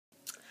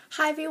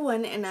Hi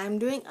everyone, and I'm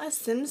doing a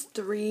Sims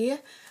 3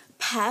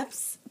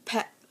 pets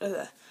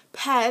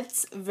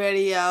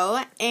video,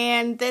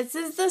 and this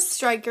is the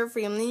Striker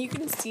family. You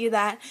can see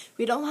that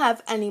we don't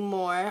have any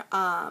more,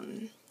 what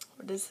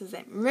is his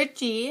name?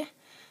 Richie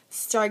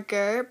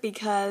Striker,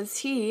 because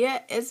he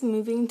is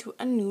moving to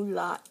a new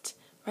lot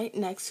right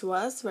next to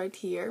us, right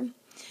here.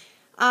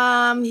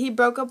 He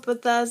broke up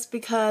with us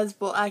because,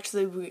 well,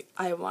 actually,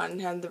 I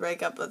wanted him to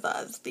break up with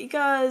us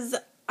because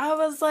I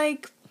was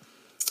like,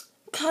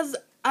 because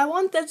I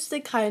want this to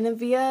kind of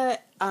be a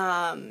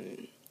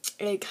kind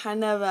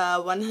of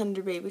a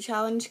 100 baby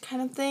challenge kind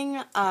of thing.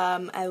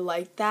 I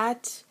like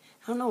that.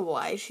 I don't know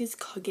why she's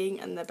cooking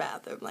in the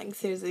bathroom. Like,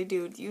 seriously,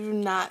 dude, you do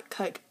not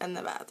cook in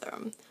the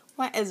bathroom.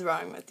 What is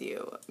wrong with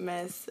you,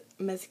 Miss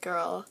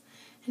Girl?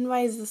 And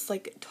why is this,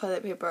 like,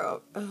 toilet paper?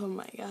 Oh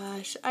my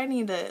gosh. I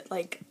need to,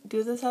 like,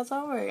 do this house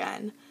over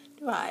again.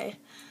 Do I?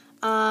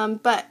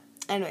 But,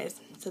 anyways,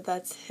 so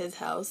that's his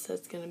house.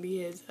 That's gonna be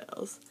his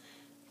house.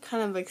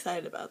 Kind of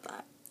excited about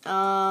that.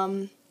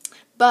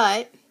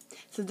 But,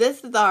 so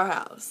this is our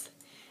house.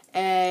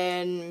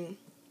 And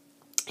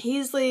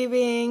he's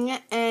leaving.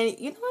 And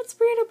you know what's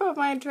weird about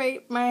my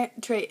trait? My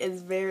trait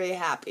is very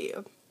happy.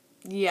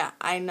 Yeah,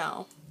 I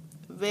know.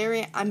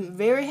 I'm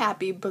very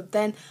happy, but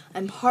then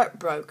I'm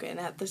heartbroken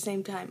at the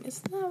same time.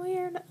 Isn't that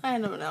weird? I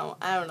don't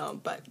know,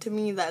 but to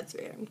me that's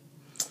weird.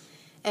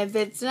 If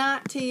it's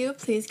not to you,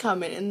 please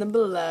comment in the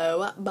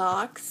below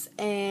box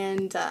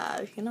and,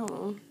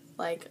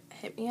 like,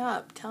 hit me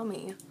up. Tell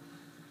me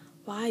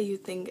why you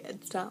think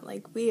it's not,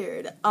 like,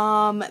 weird.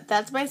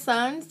 That's my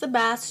son,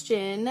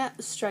 Sebastian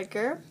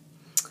Striker,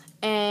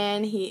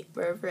 and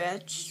we're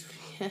rich.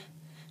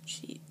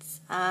 Cheats.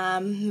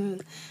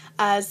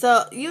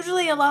 So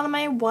usually a lot of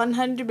my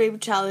 100 baby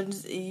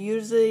challenges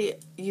usually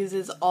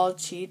uses all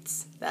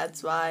cheats.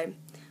 That's why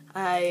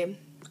I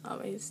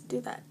always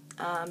do that.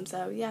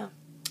 So yeah.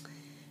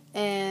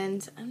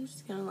 And I'm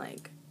just gonna,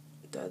 like,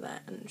 throw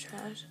that in the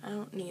trash. I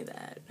don't need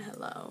that.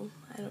 Hello.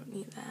 I don't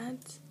need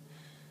that.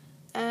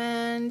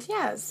 And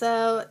yeah,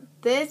 so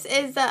this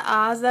is the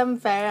awesome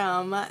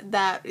film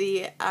that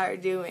we are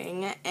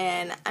doing,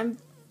 and I'm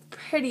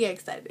pretty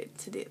excited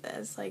to do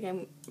this. Like,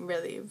 I'm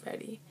really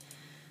ready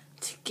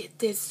to get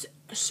this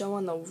show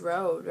on the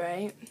road,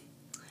 right?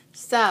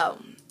 So,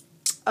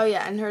 oh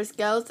yeah, and her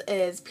skills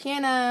is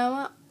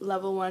piano,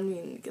 level 1, we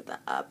need to get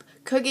that up.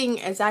 Cooking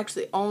is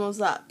actually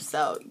almost up,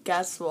 so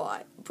guess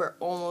what? We're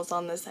almost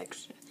on the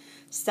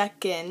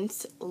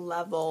second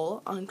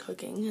level on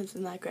cooking.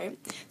 Isn't that great?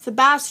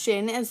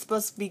 Sebastian is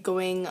supposed to be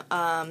going,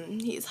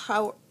 he's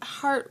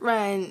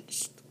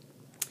heart-wrenched.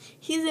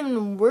 He's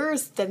even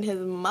worse than his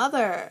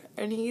mother,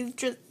 and he's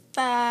just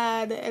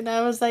sad. And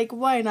I was like,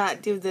 why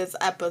not do this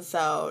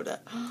episode?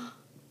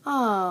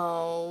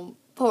 Oh,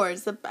 poor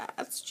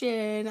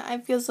Sebastian. I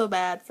feel so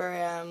bad for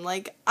him.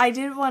 Like, I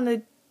didn't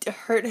want to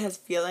hurt his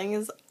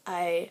feelings.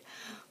 But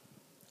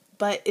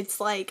it's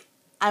like,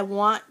 I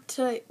want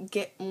to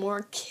get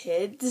more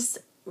kids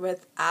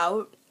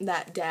without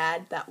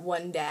that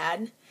one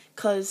dad.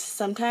 Because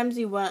sometimes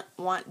you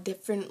want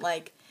different,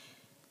 like,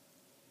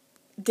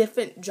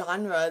 different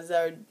genres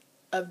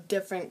of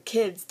different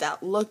kids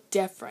that look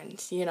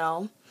different, you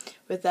know,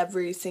 with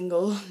every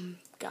single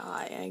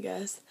guy, I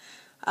guess.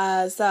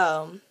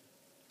 So,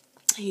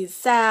 he's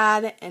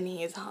sad, and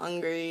he's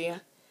hungry,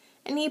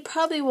 and he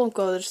probably won't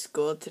go to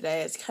school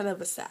today. It's kind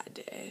of a sad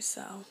day,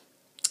 so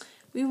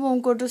we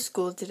won't go to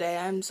school today.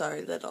 I'm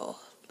sorry, little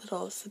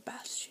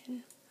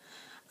Sebastian.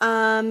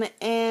 And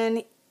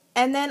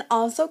then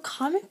also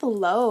comment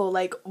below,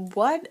 like,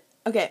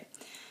 okay,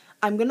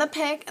 I'm gonna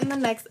pick in the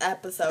next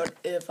episode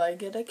if I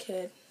get a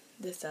kid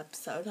this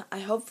episode. I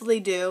hopefully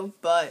do,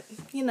 but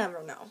you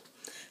never know.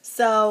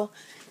 So,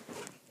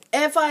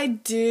 if I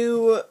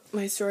do,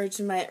 my storage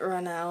might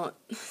run out,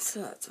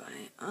 so that's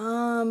why.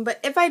 But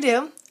if I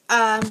do,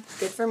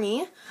 good for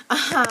me.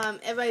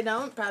 If I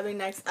don't, probably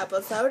next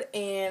episode,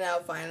 and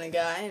I'll find a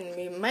guy, and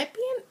we might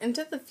be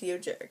Into the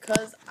Future,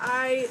 because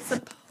I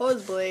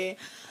supposedly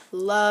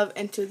love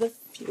Into the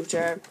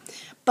Future.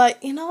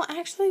 But,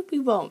 actually we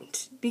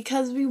won't,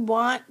 because we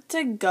want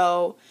to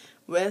go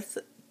with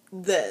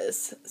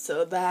this,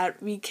 so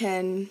that we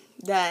can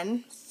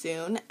then,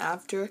 soon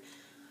after,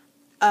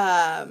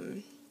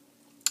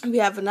 we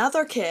have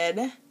another kid.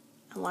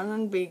 I want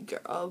him to be a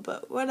girl,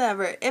 but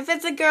whatever. If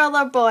it's a girl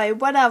or boy,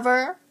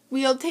 whatever.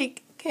 We'll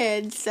take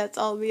kids. That's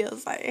all we'll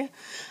say.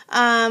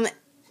 And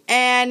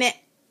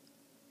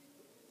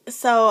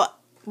so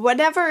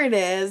whatever it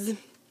is,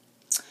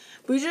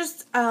 we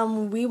just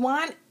we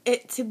want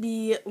it to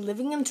be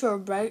living into a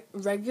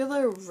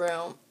regular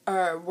room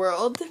or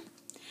world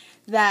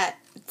that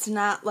it's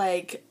not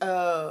like,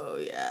 oh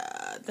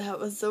yeah, that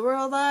was the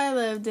world I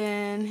lived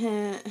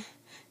in.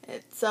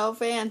 It's so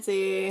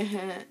fancy.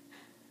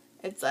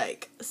 It's,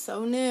 like,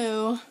 so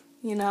new,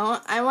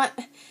 I want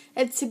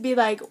it to be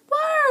like,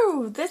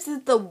 whoa, this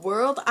is the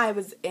world I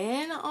was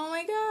in. Oh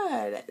my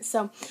god.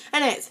 So,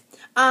 anyways,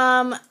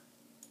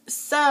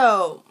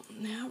 so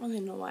I don't really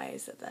know why I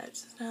said that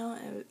just now.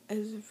 It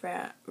was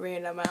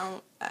random.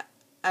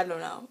 I don't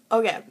know.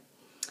 Okay.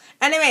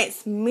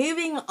 Anyways,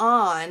 moving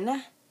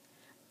on.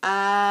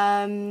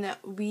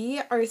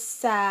 We are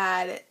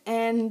sad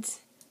and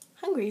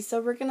hungry,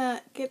 so we're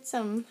gonna get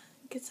some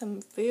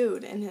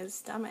food in his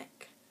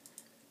stomach.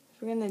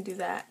 We're gonna do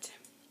that.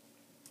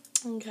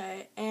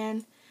 Okay,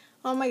 and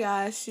oh my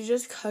gosh, she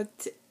just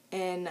cooked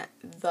in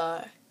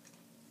the.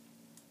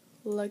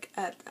 Look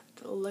at that.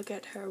 Look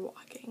at her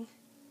walking.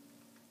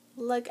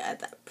 Look at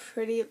that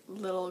pretty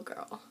little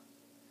girl.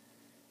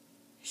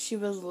 She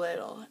was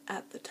little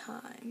at the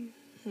time.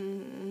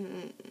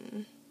 No,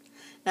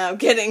 I'm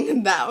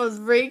kidding. That was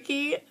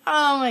freaky.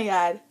 Oh my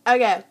god.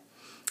 Okay.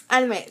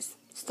 Anyways,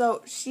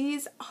 so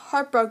she's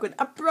heartbroken.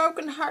 A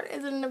broken heart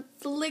is an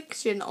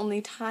affliction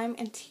only time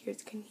and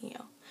tears can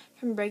heal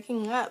from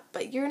breaking up.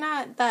 But you're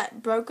not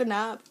that broken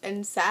up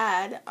and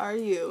sad, are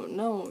you?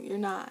 No, you're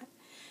not.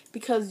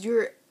 Because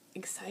you're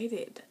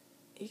excited.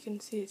 You can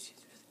see it. She's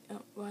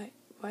really, oh,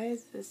 why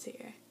is this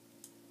here?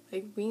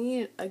 Like, we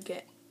need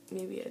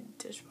maybe a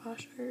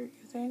dishwasher,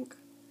 you think?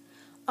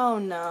 Oh,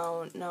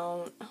 no.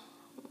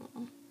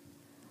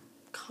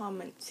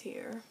 Comments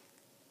here.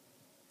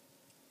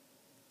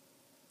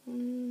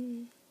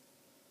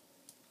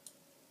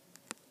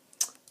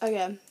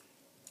 Okay.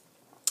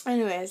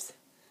 Anyways.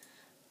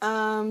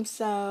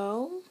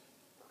 So,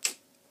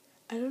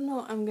 I don't know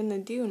what I'm gonna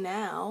do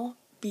now,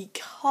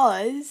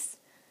 because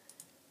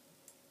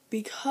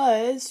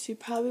she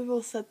probably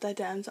will set that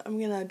down, so I'm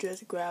gonna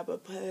just grab a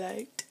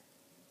plate.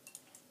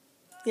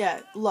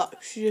 Yeah, look,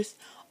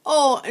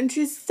 and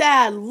she's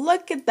sad.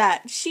 Look at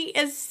that. She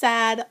is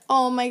sad.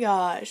 Oh my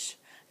gosh.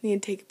 I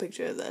need to take a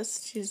picture of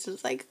this. She's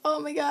just like, oh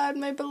my god,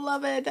 my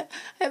beloved. I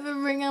have a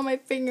ring on my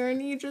finger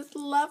and he just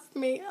left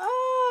me.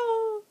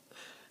 Oh.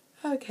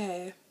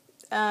 Okay.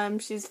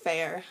 She's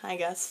fair, I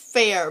guess.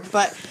 Fair,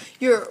 but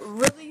you're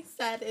really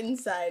sad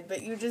inside,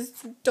 but you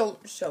just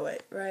don't show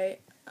it, right?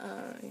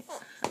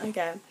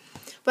 Okay.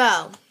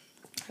 Well,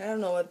 I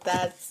don't know what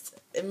that's.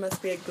 It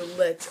must be a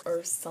glitch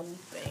or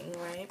something,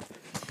 right?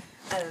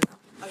 I don't know.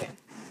 Okay.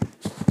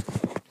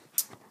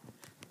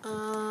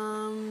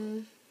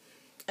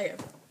 Okay.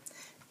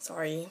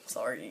 Sorry.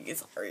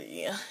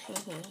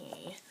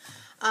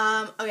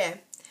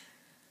 Okay.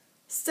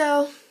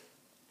 So,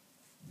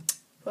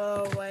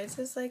 well, why is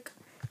this like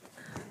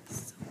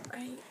so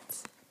bright?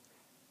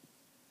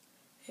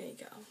 Here you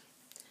go.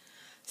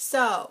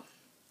 So,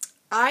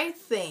 I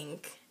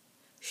think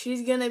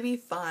she's gonna be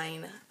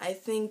fine. I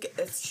think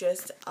it's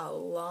just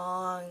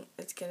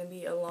it's gonna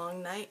be a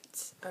long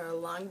night or a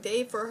long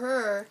day for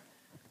her.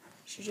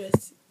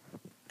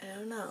 I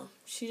don't know.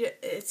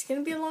 It's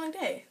gonna be a long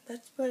day.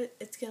 That's what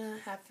it's gonna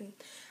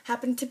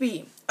happen to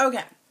be.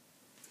 Okay.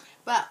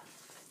 Well,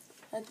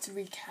 let's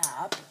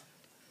recap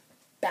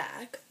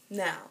back.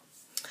 Now,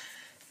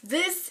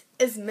 this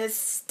is Miss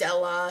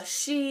Stella.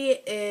 She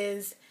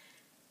used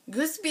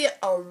to be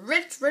a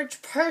rich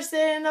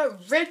person, a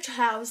rich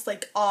house,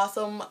 like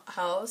awesome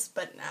house,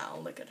 but now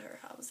look at her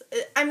house.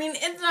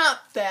 It's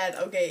not bad,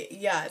 okay,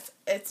 yes,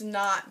 it's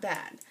not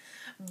bad,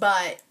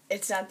 but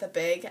it's not that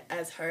big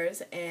as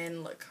hers,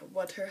 and look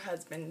what her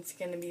husband's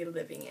gonna be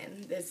living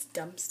in, this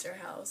dumpster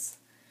house,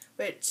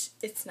 which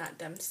it's not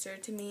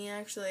dumpster to me,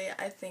 actually.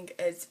 I think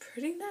it's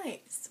pretty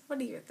nice. What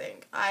do you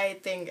think? I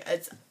think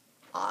it's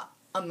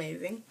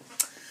amazing.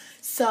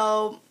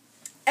 So,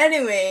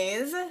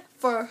 anyways,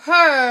 for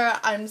her,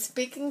 I'm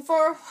speaking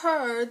for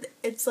her.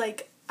 It's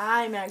like,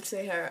 I'm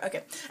actually her.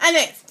 Okay.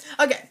 Anyways,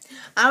 okay.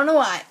 I don't know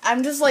why.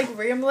 I'm just like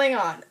rambling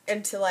on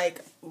into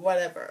like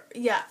whatever.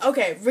 Yeah,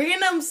 okay.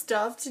 Random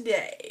stuff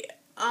today.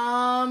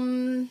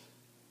 I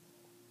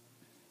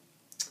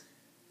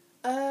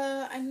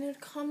need to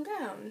calm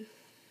down.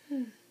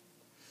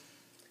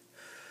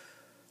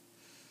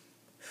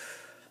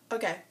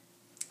 Okay.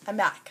 I'm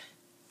back.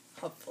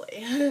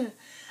 Hopefully.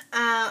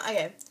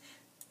 Okay.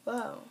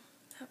 Whoa.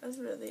 That was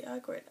really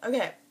awkward.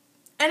 Okay.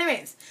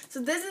 Anyways, so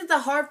this is the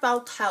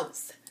Heartfelt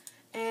house.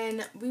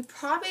 And we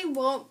probably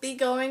won't be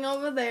going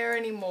over there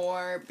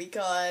anymore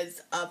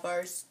because of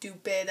our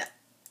stupid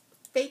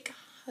fake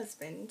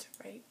husband,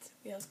 right?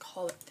 Let's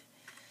call it.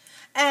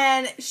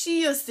 And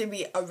she used to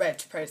be a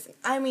rich person.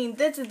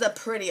 This is a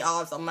pretty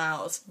awesome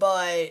house,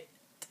 but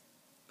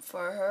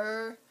for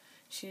her,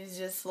 she's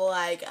just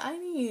like, I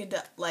need,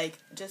 like,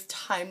 just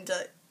time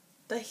to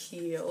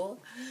heal.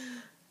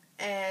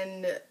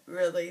 And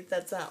really,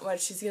 that's not what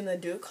she's gonna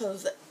do,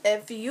 because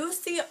if you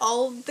see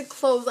all the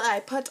clothes I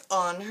put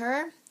on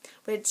her,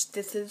 which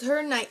this is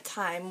her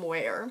nighttime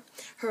wear,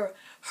 her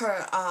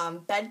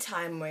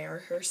bedtime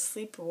wear, her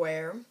sleep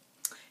wear,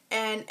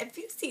 and if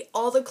you see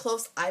all the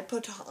clothes I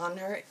put on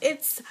her,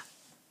 it's,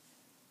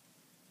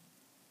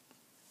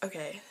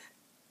 okay,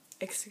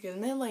 excuse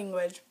my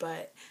language,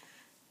 but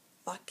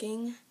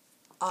fucking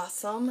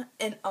awesome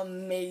and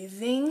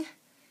amazing.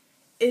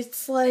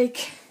 It's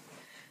like,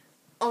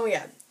 oh my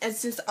god,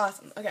 it's just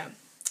awesome. Okay,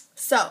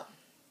 so,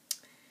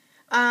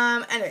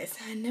 anyways,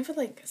 I never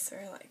like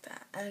swear like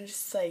that. I'm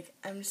just like,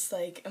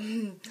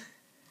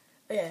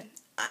 okay,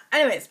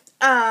 Anyways,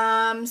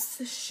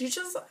 so she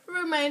just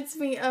reminds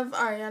me of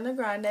Ariana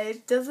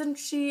Grande, doesn't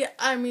she?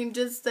 I mean,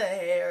 just the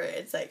hair.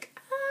 It's like,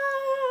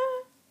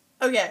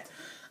 ah. Okay,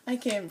 I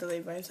can't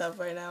believe myself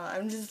right now.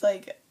 I'm just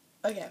like,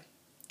 okay.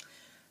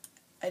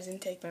 I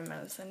didn't take my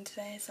medicine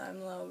today, so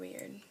I'm a little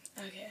weird.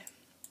 Okay.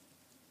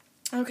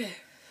 Okay.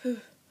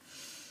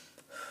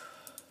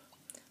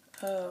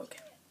 Okay.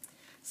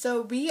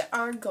 So we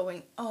are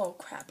going, oh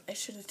crap, I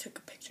should have took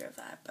a picture of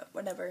that, but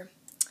whatever.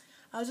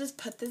 I'll just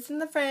put this in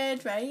the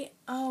fridge, right?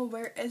 Oh,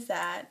 where is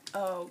that?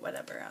 Oh,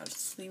 whatever. I'll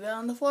just leave it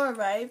on the floor,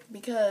 right?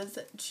 Because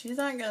she's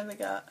not going to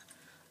pick up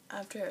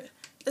after.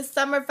 The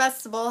summer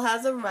festival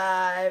has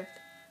arrived.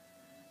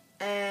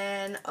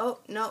 And,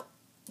 oh, no.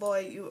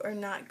 Boy, you are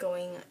not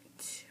going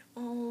to.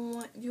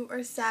 Oh, you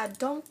are sad.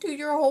 Don't do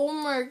your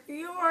homework.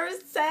 You are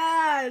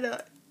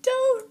sad.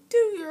 Don't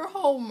do your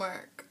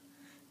homework.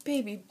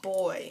 Baby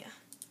boy.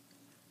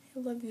 I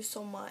love you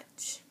so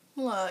much.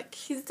 Look,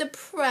 he's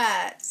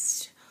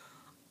depressed.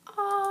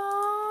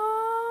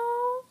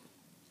 Oh,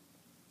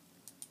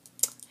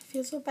 I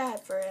feel so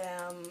bad for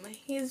him.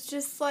 He's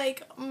just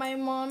like my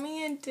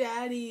mommy and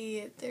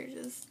daddy.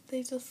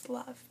 They just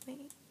love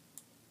me.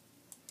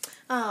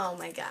 Oh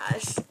my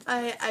gosh.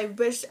 I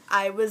wish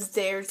I was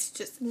there to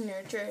just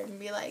nurture him and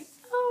be like,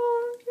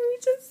 oh, you're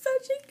just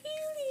such a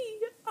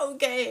cutie.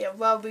 Okay,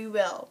 well, we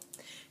will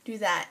do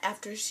that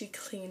after she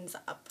cleans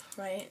up,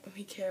 right?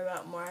 We care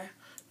about more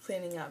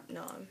cleaning up.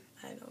 No,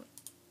 I don't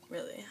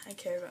really. I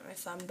care about my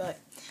son, but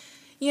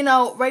you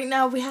know, right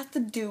now we have to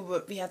do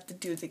what we have to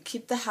do to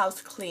keep the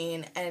house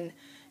clean, and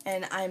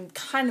I'm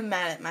kind of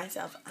mad at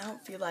myself. I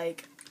don't feel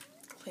like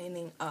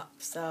cleaning up,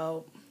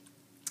 so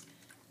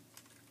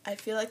I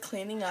feel like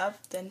cleaning up,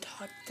 then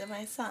talk to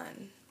my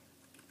son.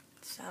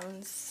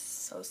 Sounds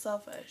so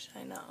selfish,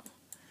 I know.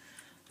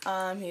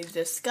 He's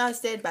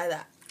disgusted by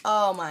that.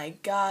 Oh my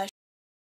gosh,